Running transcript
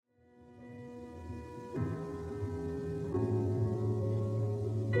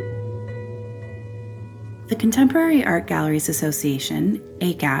The Contemporary Art Galleries Association,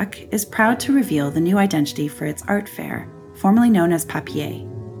 AGAC, is proud to reveal the new identity for its art fair, formerly known as Papier.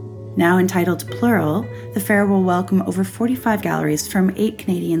 Now entitled Plural, the fair will welcome over 45 galleries from 8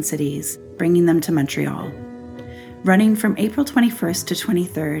 Canadian cities, bringing them to Montreal. Running from April 21st to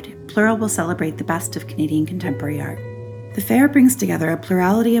 23rd, Plural will celebrate the best of Canadian contemporary art. The fair brings together a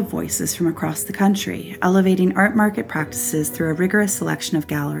plurality of voices from across the country, elevating art market practices through a rigorous selection of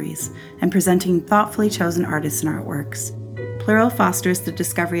galleries and presenting thoughtfully chosen artists and artworks. Plural fosters the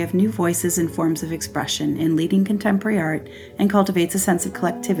discovery of new voices and forms of expression in leading contemporary art and cultivates a sense of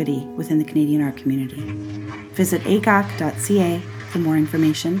collectivity within the Canadian art community. Visit agac.ca for more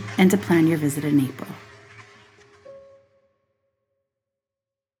information and to plan your visit in April.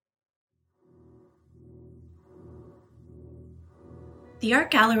 The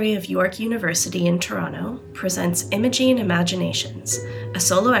Art Gallery of York University in Toronto presents Imaging Imaginations, a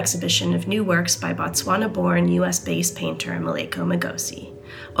solo exhibition of new works by Botswana-born US-based painter Maleko Magosi,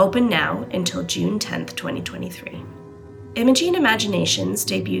 open now until June 10, 2023. Imaging Imaginations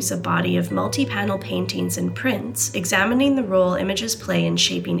debuts a body of multi-panel paintings and prints examining the role images play in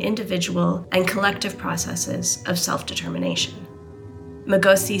shaping individual and collective processes of self-determination.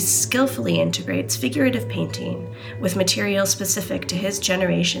 Magosi skillfully integrates figurative painting with material specific to his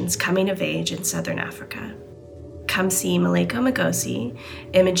generation's coming of age in Southern Africa. Come see Maleko Magosi,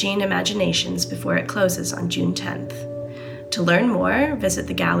 Imaging Imaginations before it closes on June 10th. To learn more, visit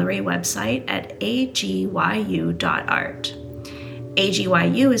the gallery website at agyu.art.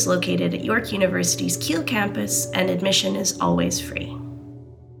 AGYU is located at York University's Keele campus, and admission is always free.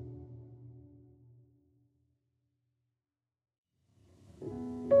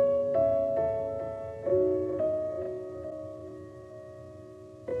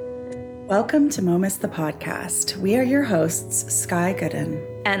 Welcome to Momus the podcast. We are your hosts, Skye Goodden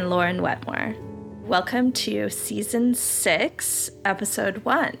and Lauren Wetmore. Welcome to Season 6, Episode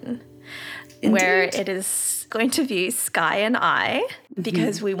 1, Indeed. Where it is going to be Skye and I,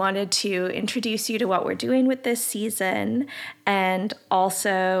 because we wanted to introduce you to what we're doing with this season and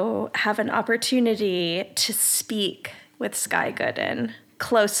also have an opportunity to speak with Skye Goodden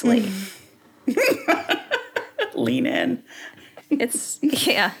closely. Lean in.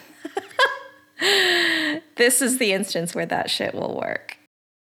 Yeah. This is the instance where that shit will work.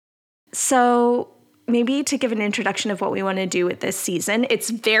 So maybe to give an introduction of what we want to do with this season, it's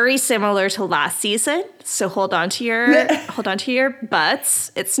very similar to last season. So hold on to your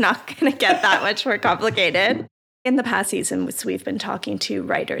butts. It's not going to get that much more complicated. In the past seasons, we've been talking to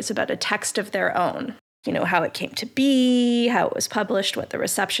writers about a text of their own. You know, how it came to be, how it was published, what the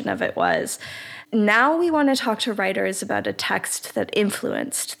reception of it was. Now we want to talk to writers about a text that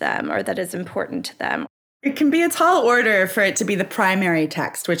influenced them or that is important to them. It can be a tall order for it to be the primary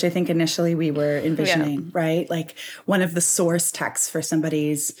text, which I think initially we were envisioning, right? Like one of the source texts for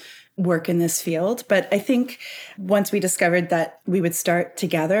somebody's work in this field. But I think once we discovered that we would start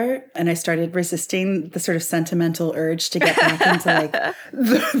together, and I started resisting the sort of sentimental urge to get back into like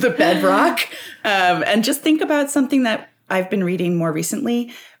the bedrock and just think about something that I've been reading more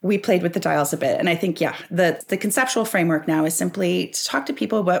recently, we played with the dials a bit. And I think, the conceptual framework now is simply to talk to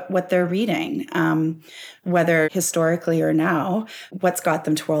people about what they're reading, whether historically or now, what's got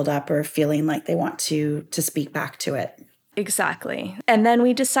them twirled up or feeling like they want to speak back to it. Exactly. And then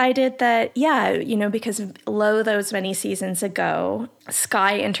we decided that, because those many seasons ago,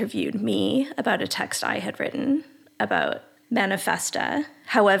 Skye interviewed me about a text I had written about Manifesta,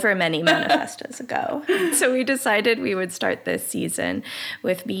 however many manifestas ago. So we decided we would start this season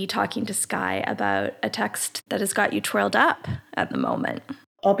with me talking to Skye about a text that has got you twirled up at the moment.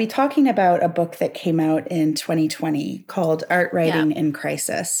 I'll be talking about a book that came out in 2020 called Art Writing in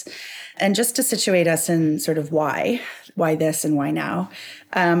Crisis. And just to situate us in sort of why this and why now,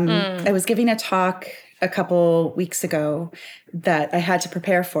 I was giving a talk a couple weeks ago that I had to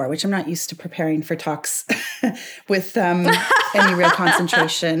prepare for, which I'm not used to preparing for talks with any real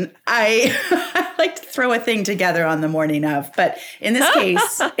concentration. I like to throw a thing together on the morning of, but in this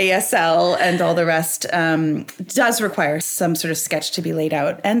case, ASL and all the rest does require some sort of sketch to be laid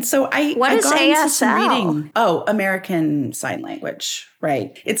out. And so I got into some reading. Oh, American Sign Language,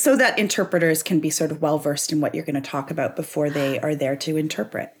 right? It's so that interpreters can be sort of well-versed in what you're going to talk about before they are there to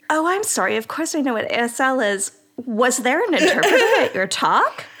interpret. Oh, I'm sorry. Of course I know what ASL is. Was there an interpreter at your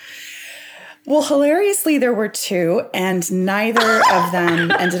talk? Well, hilariously, there were two, and neither of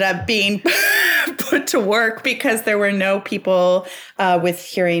them ended up being put to work because there were no people with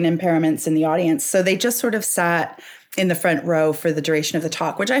hearing impairments in the audience. So they just sort of sat in the front row for the duration of the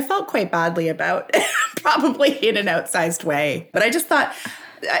talk, which I felt quite badly about, probably in an outsized way. But I just thought,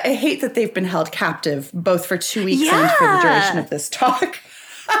 I hate that they've been held captive both for 2 weeks and for the duration of this talk.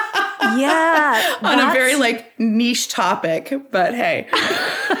 Yeah. On a very niche topic, but hey.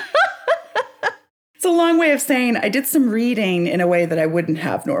 It's a long way of saying I did some reading in a way that I wouldn't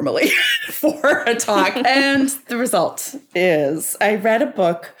have normally for a talk. And the result is I read a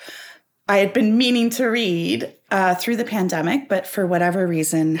book I had been meaning to read through the pandemic, but for whatever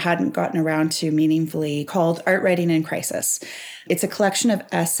reason hadn't gotten around to meaningfully, called Art Writing in Crisis. It's a collection of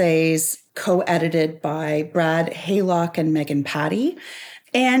essays co-edited by Brad Haylock and Megan Patty.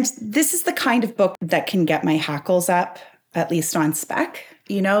 And this is the kind of book that can get my hackles up, at least on spec.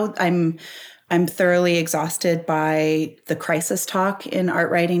 You know, I'm thoroughly exhausted by the crisis talk in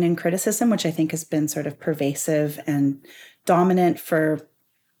art writing and criticism, which I think has been sort of pervasive and dominant for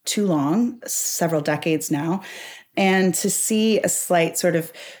too long, several decades now. And to see a slight sort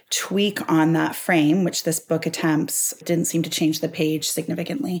of tweak on that frame, which this book attempts, didn't seem to change the page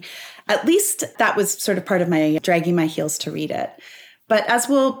significantly. At least that was sort of part of my dragging my heels to read it. But as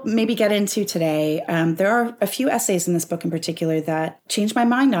we'll maybe get into today, there are a few essays in this book in particular that changed my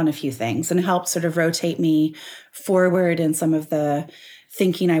mind on a few things and helped sort of rotate me forward in some of the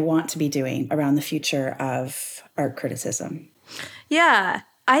thinking I want to be doing around the future of art criticism. Yeah,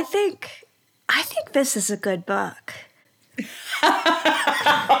 I think this is a good book.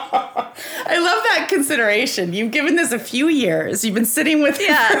 I love that consideration. You've given this a few years. You've been sitting with it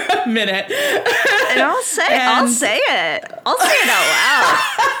for a minute. And I'll say it. I'll say it out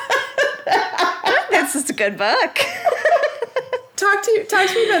loud. This is a good book. Talk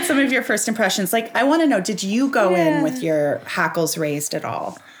to me about some of your first impressions. Like, I want to know, did you go in with your hackles raised at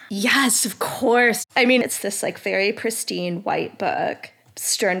all? Yes, of course. I mean, it's this very pristine white book,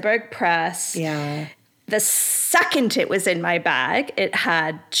 Sternberg Press. Yeah. The second it was in my bag, it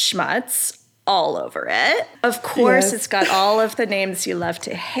had schmutz all over it. Of course, It's got all of the names you love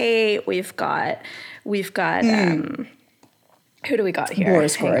to hate. We've got who do we got here?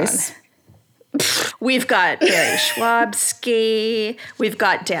 Boris Groys. We've got Barry Schwabsky. We've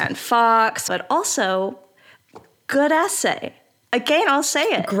got Dan Fox, but also good essay. Again, I'll say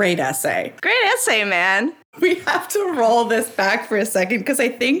it. Great essay. Great essay, man. We have to roll this back for a second because I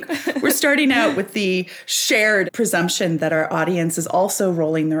think we're starting out with the shared presumption that our audience is also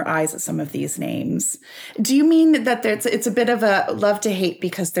rolling their eyes at some of these names. Do you mean that it's a bit of a love to hate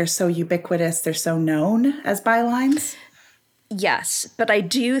because they're so ubiquitous, they're so known as bylines? Yes, but I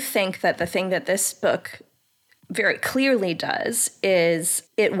do think that the thing that this book very clearly does is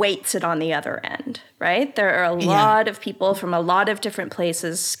it weights it on the other end, right? There are a lot of people from a lot of different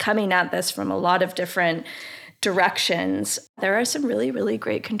places coming at this from a lot of different directions. There are some really, really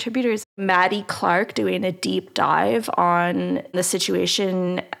great contributors. Maddie Clark doing a deep dive on the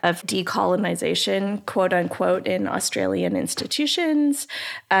situation of decolonization, quote unquote, in Australian institutions.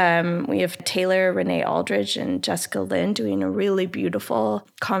 We have Taylor Renee Aldridge and Jessica Lynn doing a really beautiful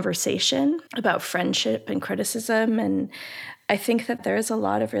conversation about friendship and criticism. And I think that there's a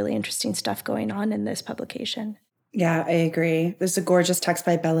lot of really interesting stuff going on in this publication. Yeah, I agree. There's a gorgeous text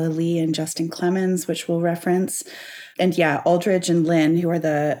by Bella Lee and Justin Clemens, which we'll reference. And yeah, Aldridge and Lynn, who are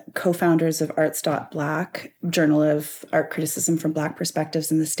the co-founders of Arts.Black, Journal of Art Criticism from Black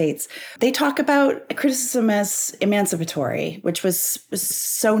Perspectives in the States, they talk about criticism as emancipatory, which was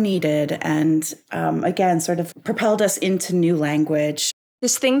so needed and, again, sort of propelled us into new language.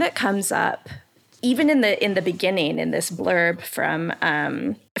 This thing that comes up even in the beginning, in this blurb from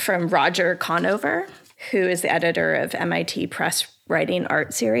Roger Conover, who is the editor of MIT Press Writing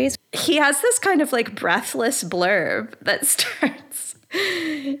Art Series, he has this kind of breathless blurb that starts,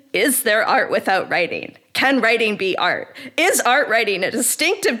 "Is there art without writing? Can writing be art? Is art writing a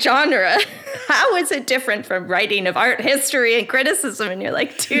distinctive genre? How is it different from writing of art history and criticism?" And you're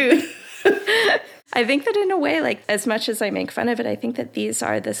like, dude. I think that in a way, as much as I make fun of it, I think that these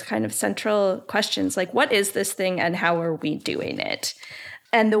are this kind of central questions, what is this thing and how are we doing it?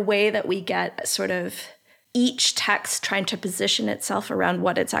 And the way that we get sort of each text trying to position itself around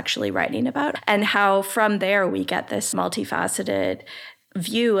what it's actually writing about, and how from there we get this multifaceted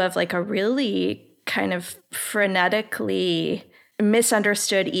view of a really kind of frenetically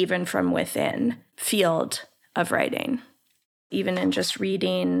misunderstood even from within field of writing. Even in just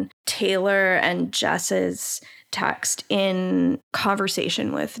reading Taylor and Jess's text in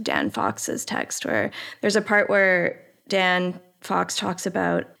conversation with Dan Fox's text, where there's a part where Dan Fox talks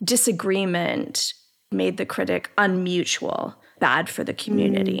about disagreement made the critic unmutual, bad for the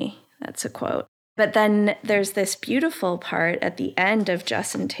community. That's a quote. But then there's this beautiful part at the end of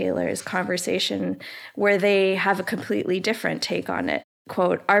Jess and Taylor's conversation where they have a completely different take on it.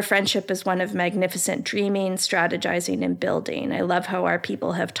 quote, "Our friendship is one of magnificent dreaming, strategizing, and building. I love how our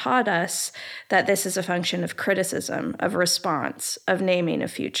people have taught us that this is a function of criticism, of response, of naming a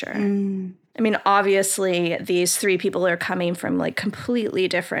future." I mean, obviously, these three people are coming from like completely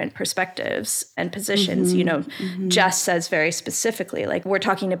different perspectives and positions. Jess says very specifically, like, we're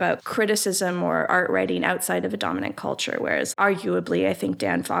talking about criticism or art writing outside of a dominant culture, whereas arguably, I think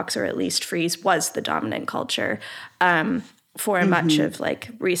Dan Fox, or at least Fries, was the dominant culture for much of like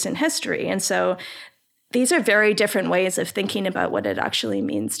recent history. And so these are very different ways of thinking about what it actually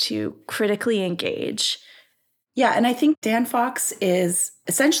means to critically engage. Yeah, and I think Dan Fox is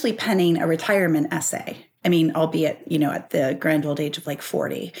essentially penning a retirement essay. I mean, albeit, at the grand old age of like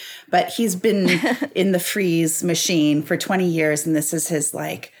 40. But he's been in the Fries machine for 20 years, and this is his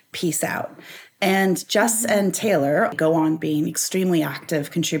like peace out. And Jess and Taylor go on being extremely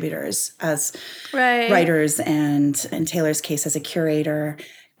active contributors as writers, and in Taylor's case as a curator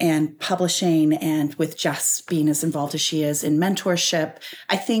and publishing, and with Jess being as involved as she is in mentorship.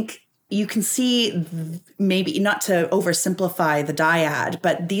 I think you can see, maybe not to oversimplify the dyad,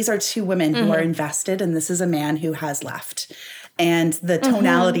 but these are two women who are invested, and this is a man who has left. And the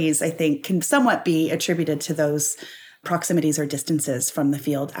tonalities, I think, can somewhat be attributed to those proximities or distances from the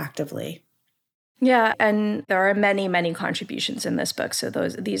field actively. Yeah, and there are many, many contributions in this book. So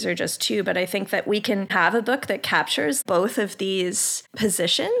these are just two, but I think that we can have a book that captures both of these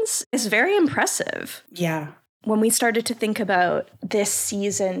positions is very impressive. Yeah. When we started to think about this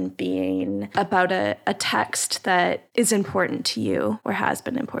season being about a text that is important to you or has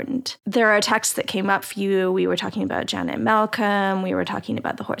been important, there are texts that came up for you. We were talking about Janet Malcolm. We were talking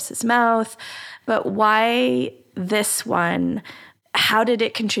about The Horse's Mouth. But why this one? How did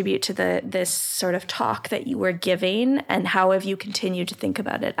it contribute to this sort of talk that you were giving, and how have you continued to think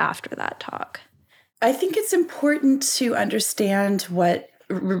about it after that talk? I think it's important to understand what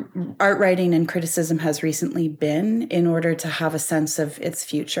art writing and criticism has recently been in order to have a sense of its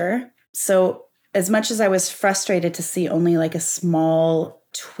future. So as much as I was frustrated to see only like a small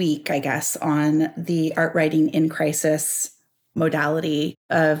tweak, I guess, on the art writing in crisis modality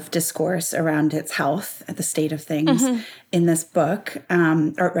of discourse around its health, the state of things in this book,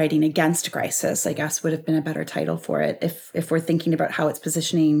 art writing against crisis, I guess, would have been a better title for it if we're thinking about how it's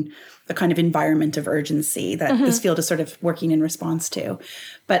positioning the kind of environment of urgency that this field is sort of working in response to.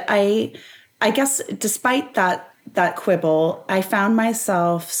 But I guess despite that quibble, I found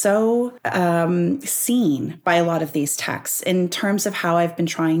myself so seen by a lot of these texts in terms of how I've been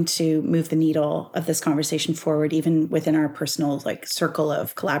trying to move the needle of this conversation forward, even within our personal like circle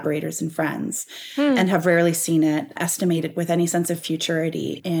of collaborators and friends, and have rarely seen it estimated with any sense of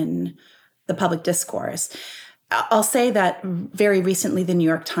futurity in the public discourse. I'll say that very recently, the New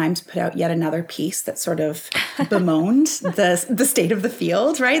York Times put out yet another piece that sort of bemoaned the state of the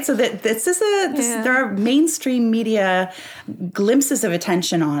field, right? So that there are mainstream media glimpses of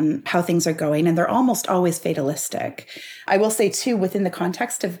attention on how things are going, and they're almost always fatalistic. I will say, too, within the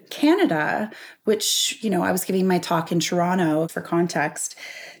context of Canada, which, I was giving my talk in Toronto for context,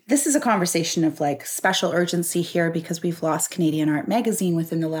 this is a conversation of like special urgency here because we've lost Canadian Art Magazine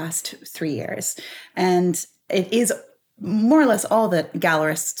within the last 3 years. And it is more or less all that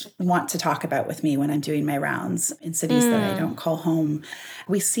gallerists want to talk about with me when I'm doing my rounds in cities that I don't call home.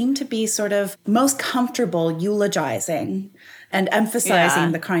 We seem to be sort of most comfortable eulogizing and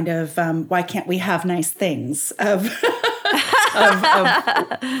emphasizing the kind of why can't we have nice things of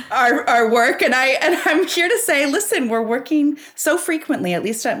our work. And I'm here to say, listen, we're working so frequently, at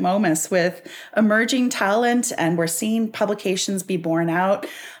least at Momus, with emerging talent, and we're seeing publications be borne out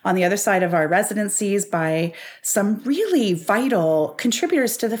on the other side of our residencies by some really vital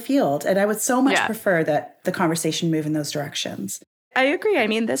contributors to the field. And I would so much prefer that the conversation move in those directions. I agree. I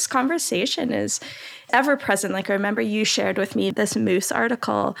mean, this conversation is ever present. Like, I remember you shared with me this Moose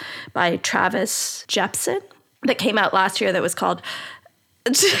article by Travis Jepson that came out last year that was called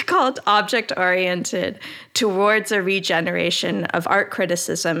Object Oriented Towards a Regeneration of Art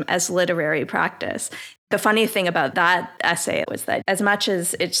Criticism as Literary Practice. The funny thing about that essay was that as much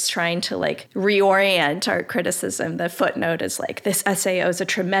as it's trying to like reorient art criticism, the footnote is like, this essay owes a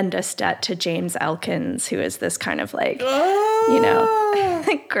tremendous debt to James Elkins, who is this kind of like,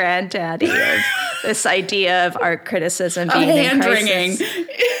 granddaddy of this idea of art criticism being hand-wringing.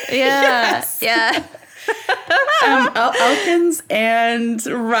 Yeah. Elkins and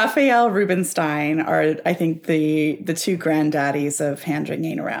Raphael Rubinstein are, I think, the two granddaddies of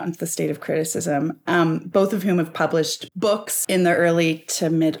hand-wringing around the state of criticism, both of whom have published books in the early to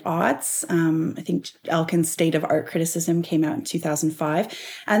mid-aughts. I think Elkins' State of Art Criticism came out in 2005.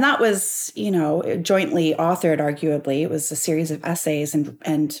 And that was, jointly authored, arguably. It was a series of essays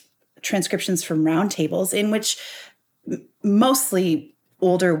and transcriptions from roundtables in which mostly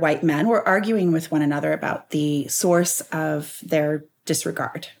older white men were arguing with one another about the source of their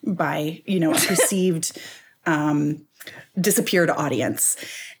disregard by, a perceived disappeared audience.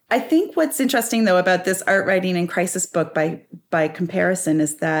 I think what's interesting, though, about this art writing and crisis book by comparison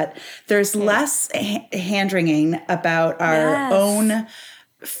is that there's less hand-wringing about our own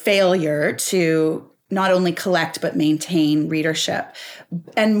failure to not only collect but maintain readership,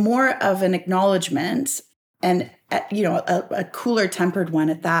 and more of an acknowledgement and a cooler tempered one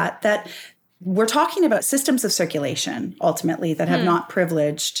at that we're talking about systems of circulation ultimately that have not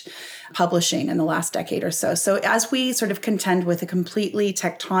privileged publishing in the last decade or so. So as we sort of contend with a completely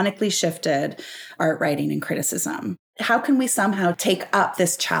tectonically shifted art writing and criticism, how can we somehow take up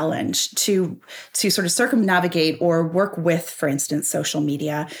this challenge to sort of circumnavigate or work with, for instance, social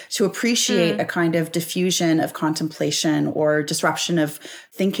media to appreciate a kind of diffusion of contemplation or disruption of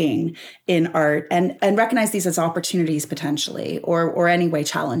thinking in art and recognize these as opportunities potentially or anyway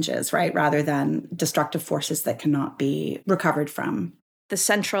challenges, right? Rather than destructive forces that cannot be recovered from. The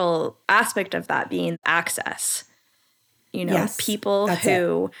central aspect of that being access. Yes, people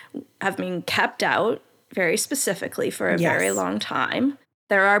who have been kept out very specifically for a very long time.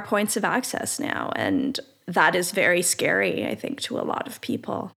 There are points of access now, and that is very scary, I think, to a lot of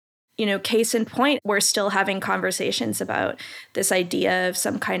people. Case in point, we're still having conversations about this idea of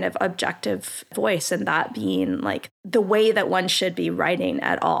some kind of objective voice and that being like the way that one should be writing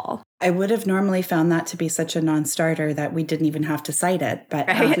at all. I would have normally found that to be such a non-starter that we didn't even have to cite it. But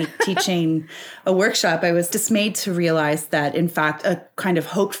teaching a workshop, I was dismayed to realize that, in fact, a kind of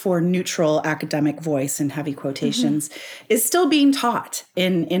hoped-for neutral academic voice in heavy quotations is still being taught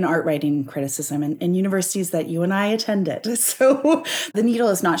in art writing criticism in universities that you and I attended. So the needle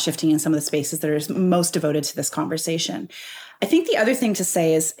is not shifting in some of the spaces that are most devoted to this conversation. I think the other thing to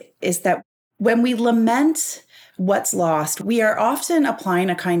say is that when we lament what's lost, we are often applying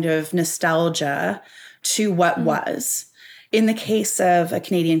a kind of nostalgia to what was. In the case of a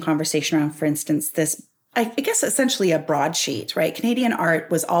Canadian conversation around, for instance, this, I guess, essentially a broadsheet, right? Canadian art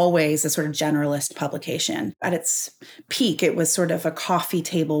was always a sort of generalist publication. At its peak, it was sort of a coffee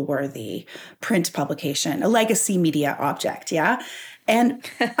table worthy print publication, a legacy media object, yeah? And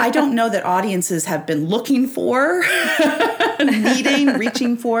I don't know that audiences have been looking for,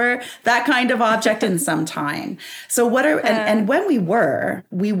 reaching for that kind of object in some time. So and when we were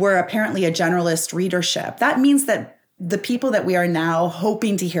apparently a generalist readership. That means that the people that we are now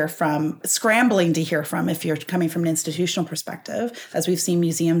hoping to hear from, scrambling to hear from, if you're coming from an institutional perspective, as we've seen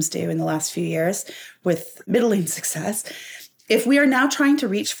museums do in the last few years with middling success, if we are now trying to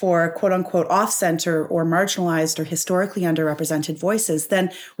reach for quote unquote off-center or marginalized or historically underrepresented voices,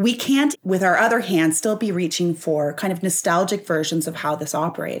 then we can't, with our other hand, still be reaching for kind of nostalgic versions of how this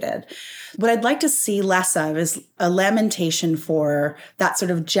operated. What I'd like to see less of is a lamentation for that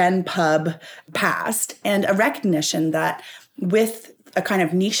sort of gen pub past and a recognition that with a kind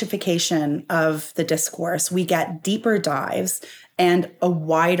of nichification of the discourse, we get deeper dives and a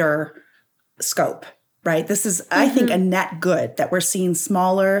wider scope. Right. This is, I think, a net good that we're seeing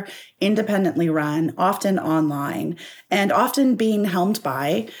smaller, independently run, often online, and often being helmed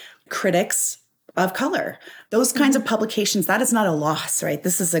by critics of color. Those kinds of publications, that is not a loss, right?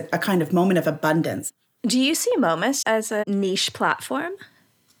 This is a kind of moment of abundance. Do you see Momus as a niche platform?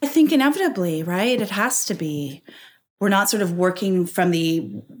 I think inevitably, right? It has to be. We're not sort of working from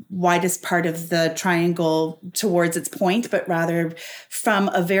the widest part of the triangle towards its point, but rather from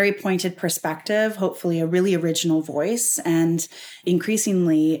a very pointed perspective, hopefully a really original voice, and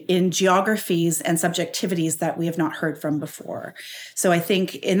increasingly in geographies and subjectivities that we have not heard from before. So I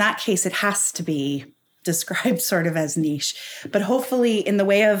think in that case, it has to be described sort of as niche, but hopefully in the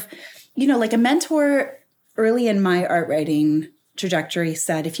way of, like a mentor early in my art writing trajectory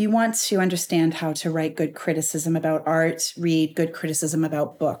said, if you want to understand how to write good criticism about art, read good criticism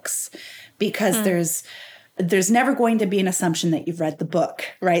about books, because there's never going to be an assumption that you've read the book,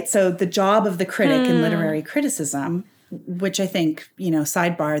 right? So the job of the critic in literary criticism, which I think,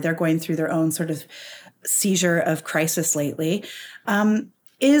 sidebar, they're going through their own sort of seizure of crisis lately,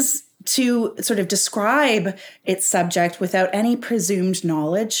 is to sort of describe its subject without any presumed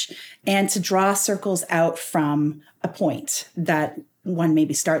knowledge and to draw circles out from a point that one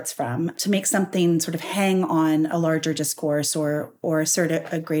maybe starts from, to make something sort of hang on a larger discourse or assert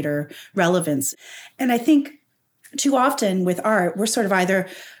a greater relevance. And I think too often with art, we're sort of either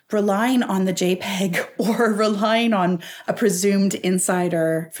relying on the JPEG or relying on a presumed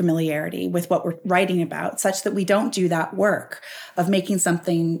insider familiarity with what we're writing about, such that we don't do that work of making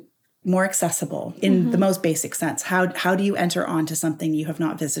something more accessible in the most basic sense. How do you enter onto something you have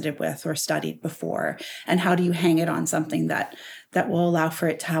not visited with or studied before? And how do you hang it on something that will allow for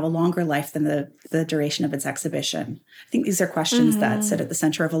it to have a longer life than the duration of its exhibition? I think these are questions that sit at the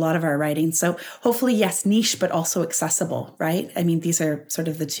center of a lot of our writing. So hopefully, yes, niche, but also accessible, right? I mean, these are sort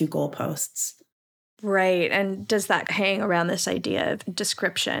of the two goalposts. Right. And does that hang around this idea of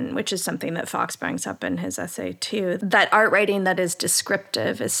description, which is something that Fox brings up in his essay too, that art writing that is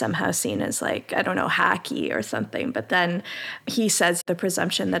descriptive is somehow seen as like, I don't know, hacky or something. But then he says the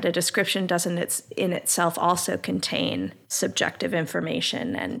presumption that a description doesn't in itself also contain subjective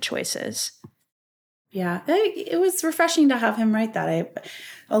information and choices. Yeah, it was refreshing to have him write that.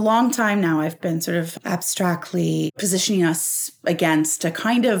 A long time now, I've been sort of abstractly positioning us against a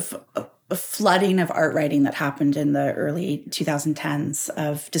kind of a flooding of art writing that happened in the early 2010s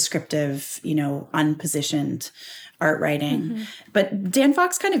of descriptive, unpositioned art writing. But Dan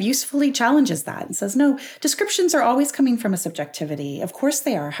Fox kind of usefully challenges that and says, no, descriptions are always coming from a subjectivity. Of course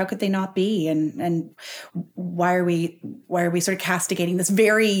they are. How could they not be? And why are we sort of castigating this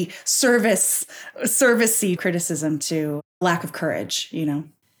very servicey criticism to lack of courage,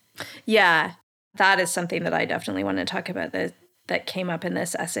 Yeah, that is something that I definitely want to talk about, that came up in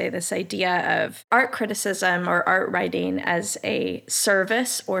this essay, this idea of art criticism or art writing as a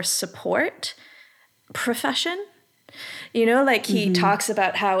service or support profession. He talks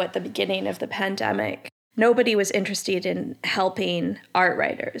about how at the beginning of the pandemic, nobody was interested in helping art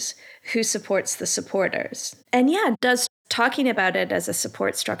writers. Who supports the supporters? And yeah, does talking about it as a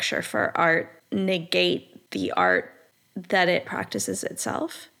support structure for art negate the art that it practices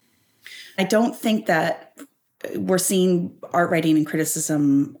itself? I don't think that we're seeing art writing and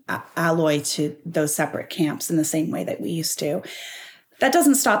criticism alloy to those separate camps in the same way that we used to. That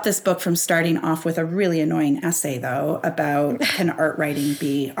doesn't stop this book from starting off with a really annoying essay, though, about can art writing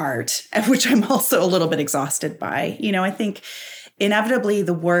be art, which I'm also a little bit exhausted by. I think inevitably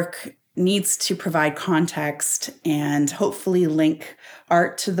the work needs to provide context and hopefully link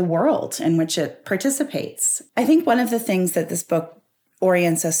art to the world in which it participates. I think one of the things that this book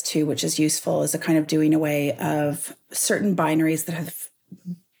orients us to, which is useful, is a kind of doing away of certain binaries that have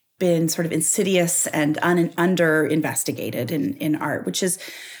been sort of insidious and under investigated in art, which is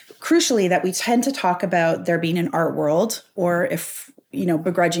crucially that we tend to talk about there being an art world, or if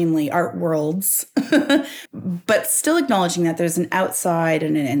begrudgingly art worlds, but still acknowledging that there's an outside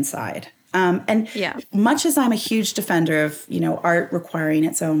and an inside. Much as I'm a huge defender of art requiring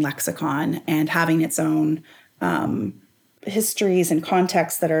its own lexicon and having its own histories and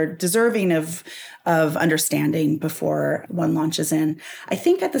contexts that are deserving of understanding before one launches in, I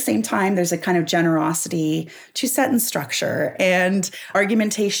think at the same time, there's a kind of generosity to sentence structure and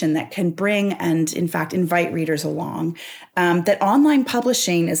argumentation that can bring and, in fact, invite readers along that online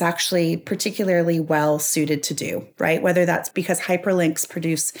publishing is actually particularly well suited to do, right? Whether that's because hyperlinks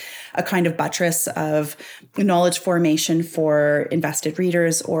produce a kind of buttress of knowledge formation for invested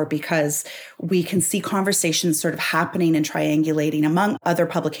readers, or because we can see conversations sort of happening and triangulating among other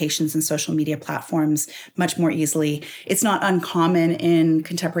publications and social media platforms much more easily. It's not uncommon in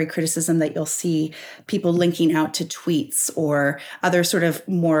contemporary criticism that you'll see people linking out to tweets or other sort of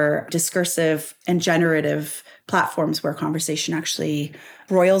more discursive and generative platforms where conversation actually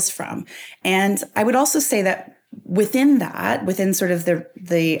roils from. And I would also say that within sort of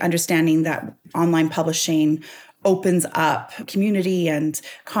the understanding that online publishing opens up community and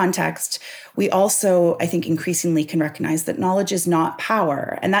context, we also, I think, increasingly can recognize that knowledge is not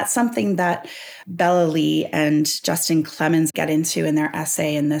power. And that's something that Bella Lee and Justin Clemens get into in their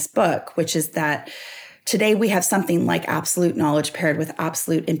essay in this book, which is that today we have something like absolute knowledge paired with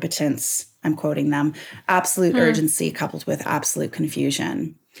absolute impotence. I'm quoting them, absolute urgency coupled with absolute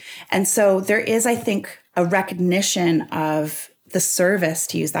confusion. And so there is, I think, a recognition of the service,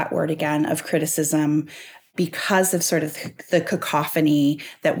 to use that word again, of criticism because of sort of the cacophony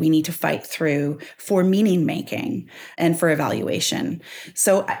that we need to fight through for meaning making and for evaluation.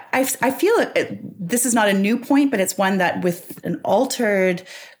 So I feel this is not a new point, but it's one that with an altered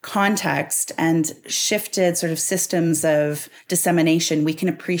context and shifted sort of systems of dissemination, we can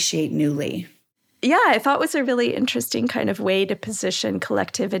appreciate newly. Yeah, I thought it was a really interesting kind of way to position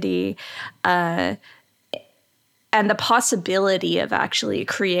collectivity and the possibility of actually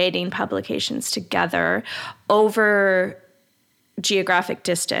creating publications together over geographic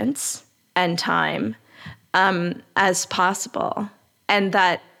distance and time as possible. And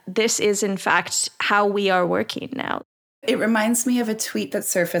that this is, in fact, how we are working now. It reminds me of a tweet that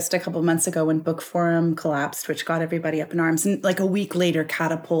surfaced a couple months ago when Book Forum collapsed, which got everybody up in arms. And like a week later,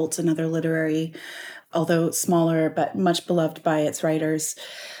 Catapult, another literary, although smaller but much beloved by its writers,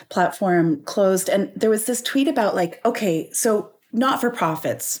 platform, closed. And there was this tweet about like, okay, so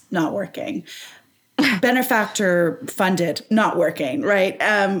not-for-profits not working. Benefactor funded, not working, right?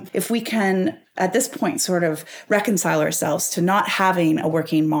 If we can, at this point, sort of reconcile ourselves to not having a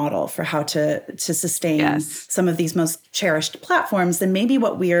working model for how to sustain some of these most cherished platforms, then maybe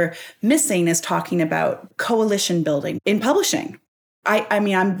what we're missing is talking about coalition building in publishing. I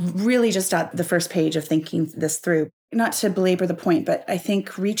mean, I'm really just at the first page of thinking this through. Not to belabor the point, but I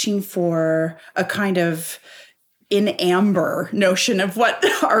think reaching for a kind of in amber notion of what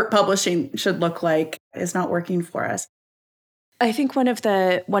art publishing should look like is not working for us. I think one of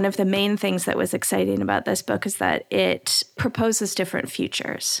the main things that was exciting about this book is that it proposes different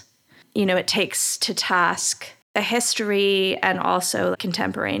futures. You know, it takes to task the history and also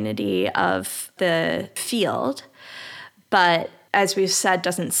contemporaneity of the field, but as we've said,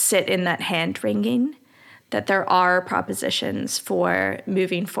 doesn't sit in that hand-wringing, that there are propositions for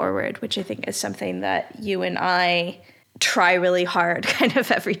moving forward, which I think is something that you and I try really hard kind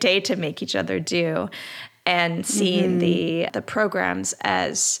of every day to make each other do, and seeing the programs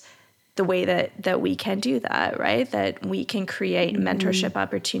as the way that we can do that, right? That we can create mentorship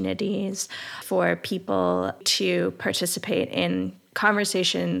opportunities for people to participate in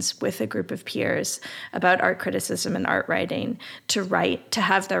conversations with a group of peers about art criticism and art writing, to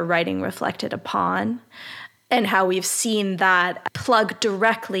have their writing reflected upon, and how we've seen that plug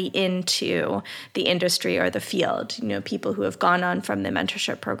directly into the industry or the field. You know, people who have gone on from the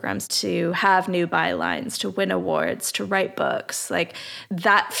mentorship programs to have new bylines, to win awards, to write books. Like,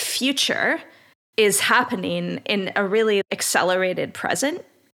 that future is happening in a really accelerated present.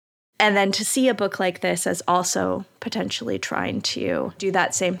 And then to see a book like this as also potentially trying to do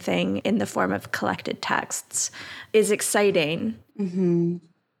that same thing in the form of collected texts is exciting. Mm-hmm.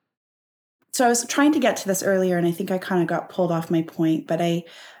 So I was trying to get to this earlier, and I think I kind of got pulled off my point, but I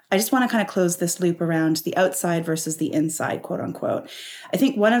just want to kind of close this loop around the outside versus the inside, quote unquote. I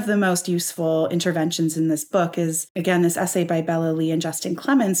think one of the most useful interventions in this book is, again, this essay by Bella Lee and Justin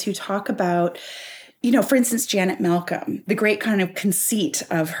Clemens, who talk about, you know, for instance, Janet Malcolm, the great kind of conceit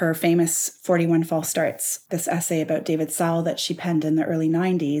of her famous 41 False Starts, this essay about David Sowell that she penned in the early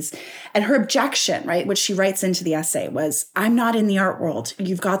 90s. And her objection, right, which she writes into the essay was, I'm not in the art world.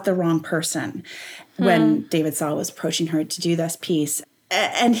 You've got the wrong person. When David Sowell was approaching her to do this piece.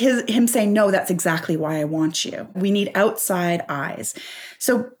 And him saying, no, that's exactly why I want you. We need outside eyes.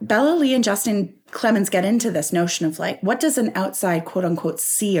 So Bella Lee and Justin Clemens get into this notion of like, what does an outside, quote unquote,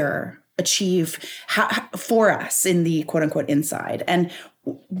 seer achieve for us in the quote unquote inside? And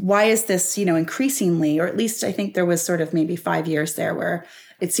why is this, you know, increasingly, or at least I think there was sort of maybe 5 years there where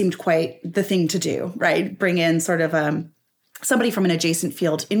it seemed quite the thing to do, right? Bring in sort of somebody from an adjacent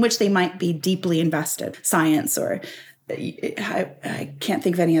field in which they might be deeply invested, science or I can't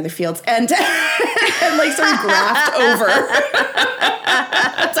think of any other fields, and like sort of graft over.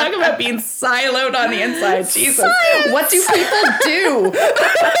 Talk about being siloed on the inside. Jesus. Science. What do people do?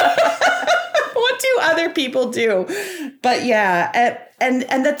 What do other people do? But yeah, and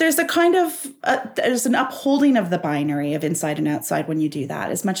that there's a kind of, there's an upholding of the binary of inside and outside when you do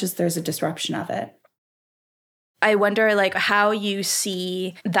that, as much as there's a disruption of it. I wonder like how you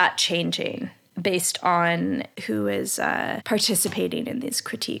see that changing based on who is participating in these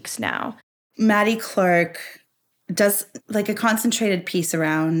critiques now. Maddie Clark does like a concentrated piece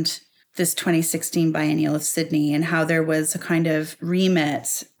around this 2016 biennial of Sydney and how there was a kind of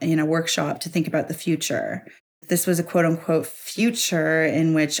remit in a workshop to think about the future. This was a quote unquote future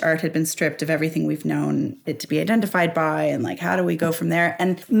in which art had been stripped of everything we've known it to be identified by, and like, how do we go from there?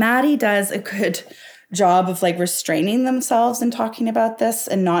 And Maddie does a good job of like restraining themselves in talking about this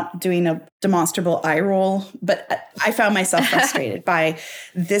and not doing a demonstrable eye roll. But I found myself frustrated by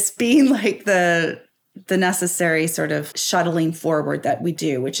this being like the necessary sort of shuttling forward that we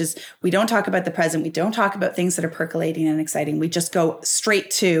do, which is we don't talk about the present. We don't talk about things that are percolating and exciting. We just go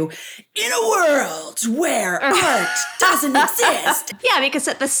straight to, in a world where art doesn't exist. Yeah, because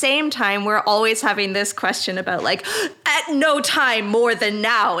at the same time, we're always having this question about like, at no time more than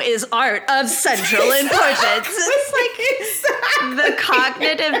now is art of central importance. It's like the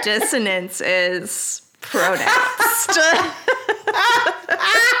cognitive dissonance is pronounced.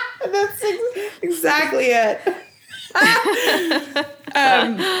 That's exactly it.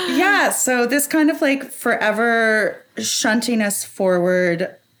 Yeah, Yeah, so this kind of like forever shunting us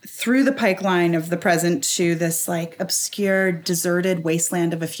forward through the pipeline of the present to this like obscure, deserted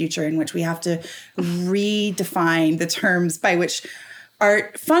wasteland of a future in which we have to redefine the terms by which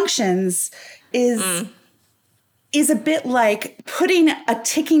art functions is a bit like putting a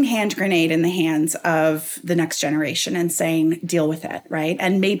ticking hand grenade in the hands of the next generation and saying, deal with it, right?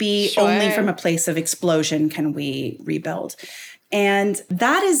 And maybe only from a place of explosion can we rebuild. And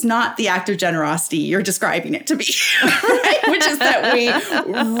that is not the act of generosity you're describing it to be, right? Which is that we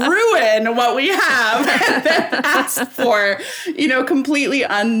ruin what we have and then ask for, completely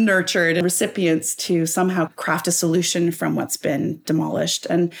unnurtured recipients to somehow craft a solution from what's been demolished.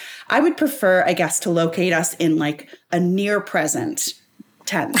 And I would prefer, I guess, to locate us in like a near present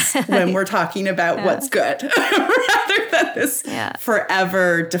tense when we're talking about what's good rather than this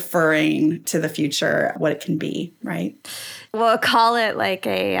forever deferring to the future, what it can be, right? We'll call it like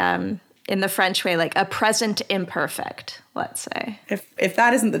a, in the French way, like a present imperfect, let's say. If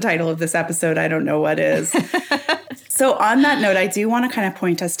that isn't the title of this episode, I don't know what is. So on that note, I do want to kind of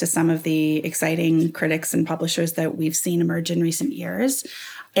point us to some of the exciting critics and publishers that we've seen emerge in recent years,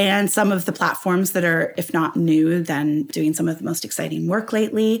 and some of the platforms that are, if not new, then doing some of the most exciting work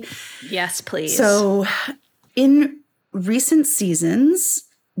lately. Yes, please. So in recent seasons,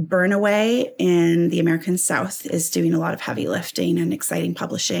 Burnaway in the American South is doing a lot of heavy lifting and exciting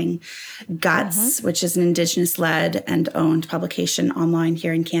publishing. Guts, which is an Indigenous-led and owned publication online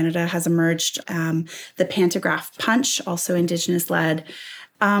here in Canada, has emerged. The Pantograph Punch, also Indigenous-led.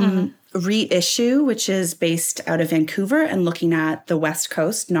 Reissue, which is based out of Vancouver and looking at the West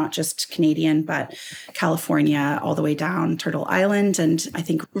Coast, not just Canadian, but California all the way down Turtle Island. And I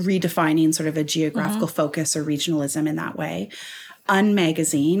think redefining sort of a geographical focus or regionalism in that way.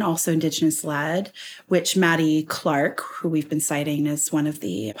 Magazine, also Indigenous-led, which Maddie Clark, who we've been citing, is one of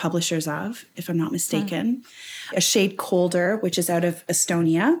the publishers of, if I'm not mistaken. A Shade Colder, which is out of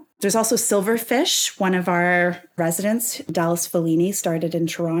Estonia. There's also Silverfish, one of our residents, Dallas Fellini, started in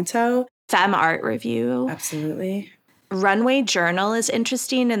Toronto. Femme Art Review. Absolutely. Runway Journal is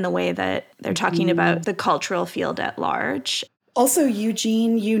interesting in the way that they're talking about the cultural field at large. Also,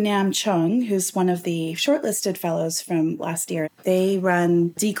 Eugene Yu-Nam Chung, who's one of the shortlisted fellows from last year. They run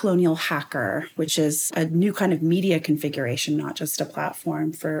Decolonial Hacker, which is a new kind of media configuration, not just a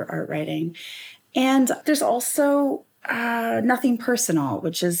platform for art writing. And there's also Nothing Personal,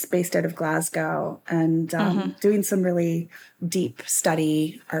 which is based out of Glasgow and doing some really deep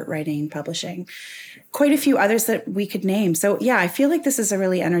study, art writing, publishing. Quite a few others that we could name. So yeah, I feel like this is a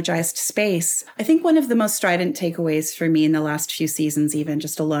really energized space. I think one of the most strident takeaways for me in the last few seasons, even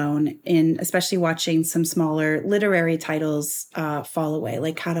just alone, in especially watching some smaller literary titles fall away,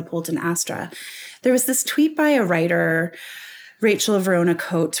 like Catapult and Astra. There was this tweet by a writer, Rachel Verona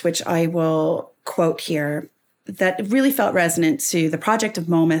Coates, which I will quote here, that really felt resonant to the project of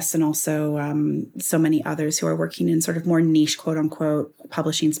Momus and also so many others who are working in sort of more niche, quote unquote,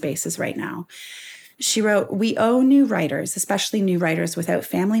 publishing spaces right now. She wrote, "We owe new writers, especially new writers without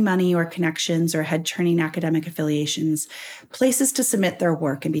family money or connections or head-turning academic affiliations, places to submit their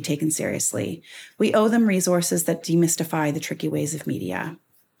work and be taken seriously. We owe them resources that demystify the tricky ways of media."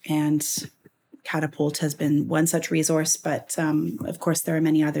 And Catapult has been one such resource, but of course there are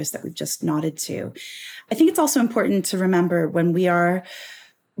many others that we've just nodded to. I think it's also important to remember when we are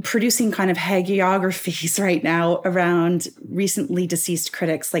producing kind of hagiographies right now around recently deceased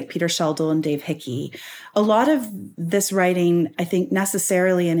critics like Peter Sheldon and Dave Hickey. A lot of this writing, I think,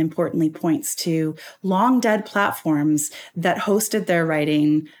 necessarily and importantly points to long dead platforms that hosted their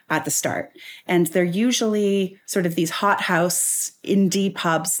writing at the start. And they're usually sort of these hothouse indie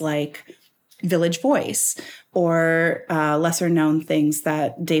pubs like Village Voice or lesser known things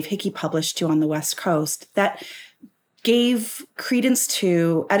that Dave Hickey published to on the West Coast that gave credence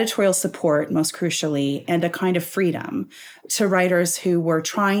to editorial support, most crucially, and a kind of freedom to writers who were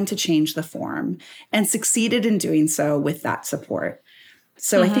trying to change the form and succeeded in doing so with that support.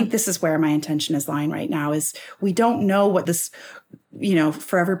 So I think this is where my intention is lying right now is we don't know what this,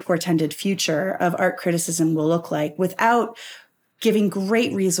 forever portended future of art criticism will look like without giving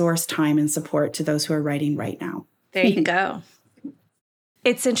great resource, time, and support to those who are writing right now. There you go.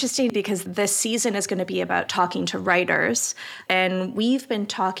 It's interesting because this season is going to be about talking to writers, and we've been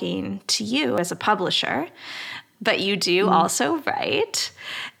talking to you as a publisher, but you do also write.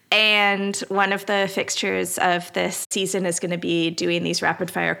 And one of the fixtures of this season is going to be doing these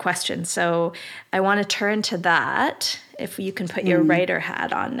rapid fire questions. So I want to turn to that, if you can put your writer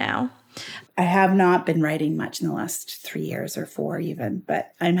hat on now. I have not been writing much in the last 3 years or 4 even,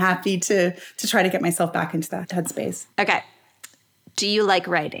 but I'm happy to try to get myself back into that headspace. Okay. Do you like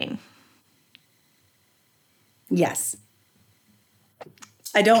writing? Yes.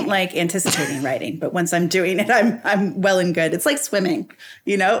 I don't like anticipating writing, but once I'm doing it, I'm well and good. It's like swimming,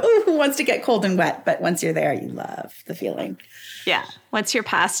 you know, ooh, who wants to get cold and wet? But once you're there, you love the feeling. Yeah. Once you're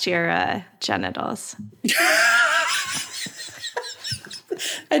past your genitals.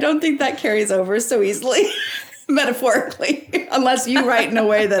 I don't think that carries over so easily, metaphorically, unless you write in a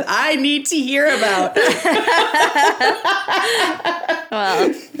way that I need to hear about.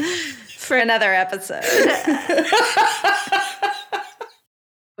 Well, for another episode.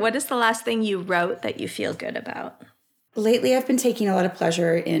 What is the last thing you wrote that you feel good about? Lately, I've been taking a lot of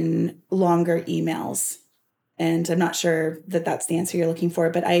pleasure in longer emails. And I'm not sure that that's the answer you're looking for,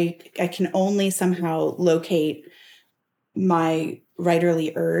 but I can only somehow locate my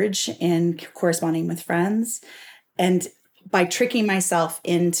writerly urge in corresponding with friends. And by tricking myself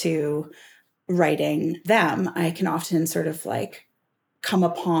into writing them, I can often sort of like come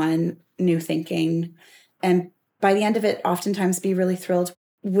upon new thinking. And by the end of it, oftentimes be really thrilled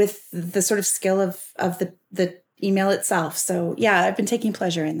with the sort of skill of the email itself. So yeah, I've been taking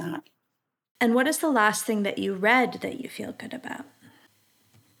pleasure in that. And what is the last thing that you read that you feel good about?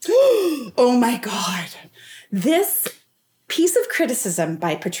 Oh my God. This piece of criticism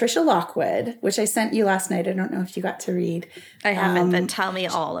by Patricia Lockwood, which I sent you last night. I don't know if you got to read. I haven't, but tell me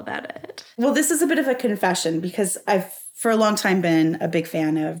all about it. Well, this is a bit of a confession because I've for a long time been a big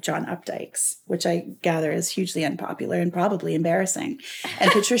fan of John Updike's, which I gather is hugely unpopular and probably embarrassing. And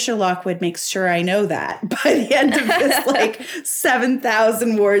Patricia Lockwood makes sure I know that by the end of this like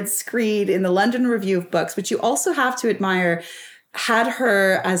 7,000 word screed in the London Review of Books, which you also have to admire, had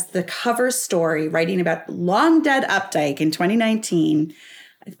her as the cover story writing about long dead Updike in 2019.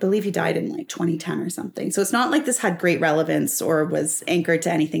 I believe he died in like 2010 or something. So it's not like this had great relevance or was anchored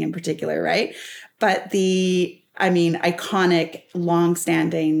to anything in particular, right? But iconic,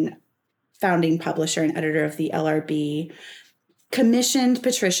 long-standing founding publisher and editor of the LRB commissioned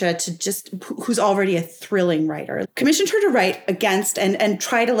Patricia who's already a thrilling writer, commissioned her to write against and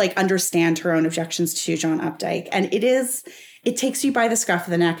try to like understand her own objections to John Updike. And it takes you by the scruff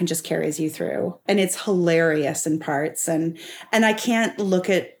of the neck and just carries you through. And it's hilarious in parts. And I can't look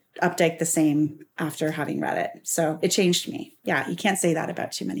at Updike the same after having read it. So it changed me. Yeah, you can't say that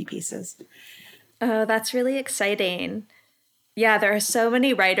about too many pieces. Oh, that's really exciting. Yeah, there are so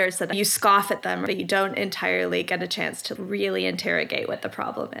many writers that you scoff at them, but you don't entirely get a chance to really interrogate what the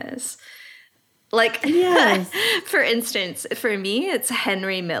problem is. Like, yes. For instance, for me, it's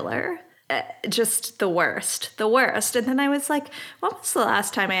Henry Miller. Just the worst. And then I was like, when was the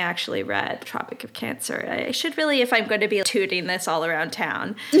last time I actually read Tropic of Cancer? I should really, if I'm going to be tooting this all around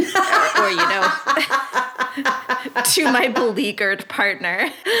town, or to my beleaguered partner,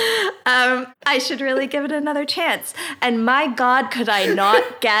 I should really give it another chance. And my God, could I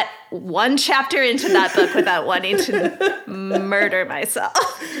not get one chapter into that book without wanting to murder myself?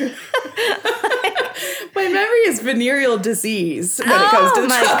 My memory is venereal disease when it comes to the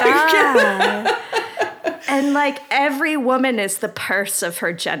topic. And like every woman is the purse of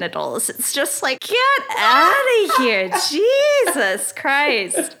her genitals. It's just like, get out of here. Jesus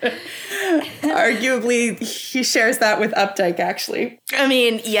Christ. Arguably, he shares that with Updike, actually. I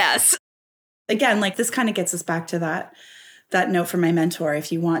mean, yes. Again, like this kind of gets us back to that note from my mentor.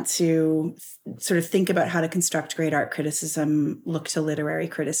 If you want to sort of think about how to construct great art criticism, look to literary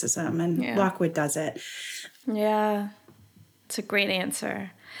criticism. And Lockwood does it. Yeah, it's a great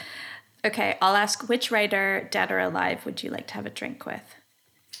answer. Okay, I'll ask, which writer, dead or alive, would you like to have a drink with?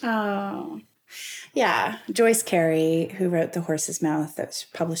 Oh, yeah. Joyce Carey, who wrote The Horse's Mouth, that was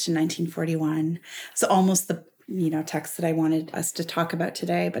published in 1941. So almost the text that I wanted us to talk about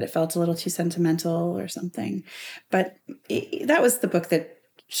today, but it felt a little too sentimental or something. But that was the book that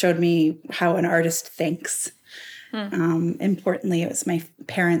showed me how an artist thinks. Importantly, it was my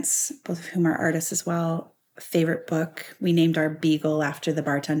parents, both of whom are artists as well, favorite book. We named our beagle after the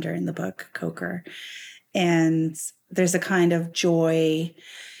bartender in the book, Coker. And there's a kind of joy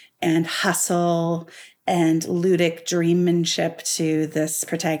and hustle and ludic dreammanship to this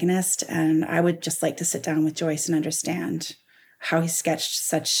protagonist. And I would just like to sit down with Joyce and understand how he sketched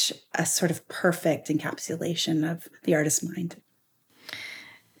such a sort of perfect encapsulation of the artist's mind.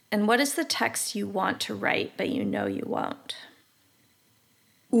 And what is the text you want to write, but you know you won't?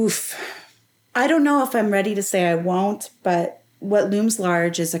 Oof. I don't know if I'm ready to say I won't, but what looms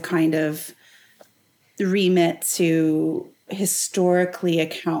large is a kind of remit to historically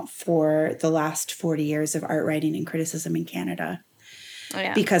account for the last 40 years of art writing and criticism in Canada. Oh,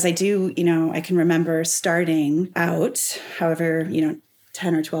 yeah. Because I do, I can remember starting out, however,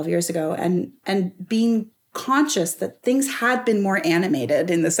 10 or 12 years ago and being conscious that things had been more animated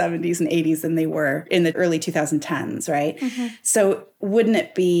in the 70s and 80s than they were in the early 2010s, right? So wouldn't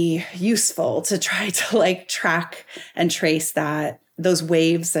it be useful to try to like track and trace those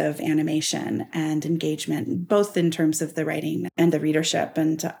waves of animation and engagement, both in terms of the writing and the readership?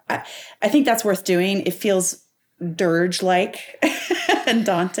 And I think that's worth doing. It feels dirge-like and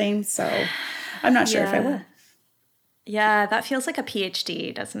daunting, so I'm not sure if I will. Yeah, that feels like a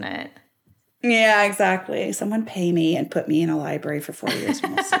PhD, doesn't it? Yeah, exactly. Someone pay me and put me in a library for 4 years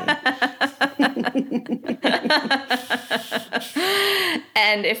and we'll see.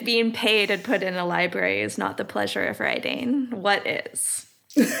 And if being paid and put in a library is not the pleasure of writing, what is?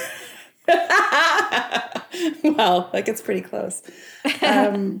 Well, like it's pretty close.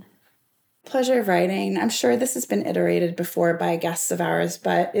 Pleasure of writing. I'm sure this has been iterated before by guests of ours,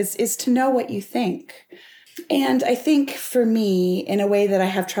 but is to know what you think. And I think for me, in a way that I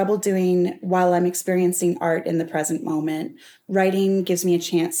have trouble doing while I'm experiencing art in the present moment, writing gives me a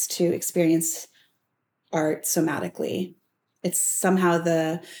chance to experience art somatically. It's somehow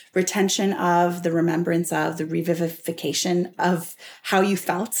the retention of, the remembrance of, the revivification of how you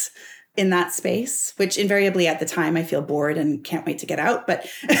felt in that space, which invariably at the time I feel bored and can't wait to get out. But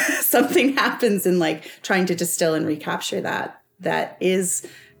something happens in like trying to distill and recapture that is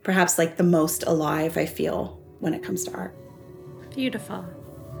perhaps like the most alive I feel when it comes to art. Beautiful.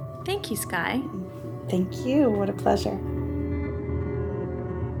 Thank you, Sky. Thank you. What a pleasure.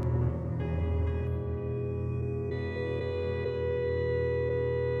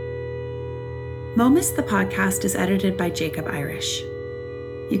 Momus the podcast is edited by Jacob Irish.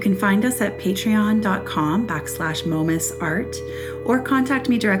 You can find us at patreon.com/momusart or contact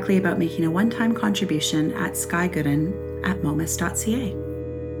me directly about making a one-time contribution at skygoodden@momus.ca.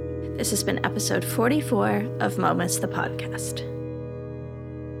 This has been episode 44 of Momus the podcast.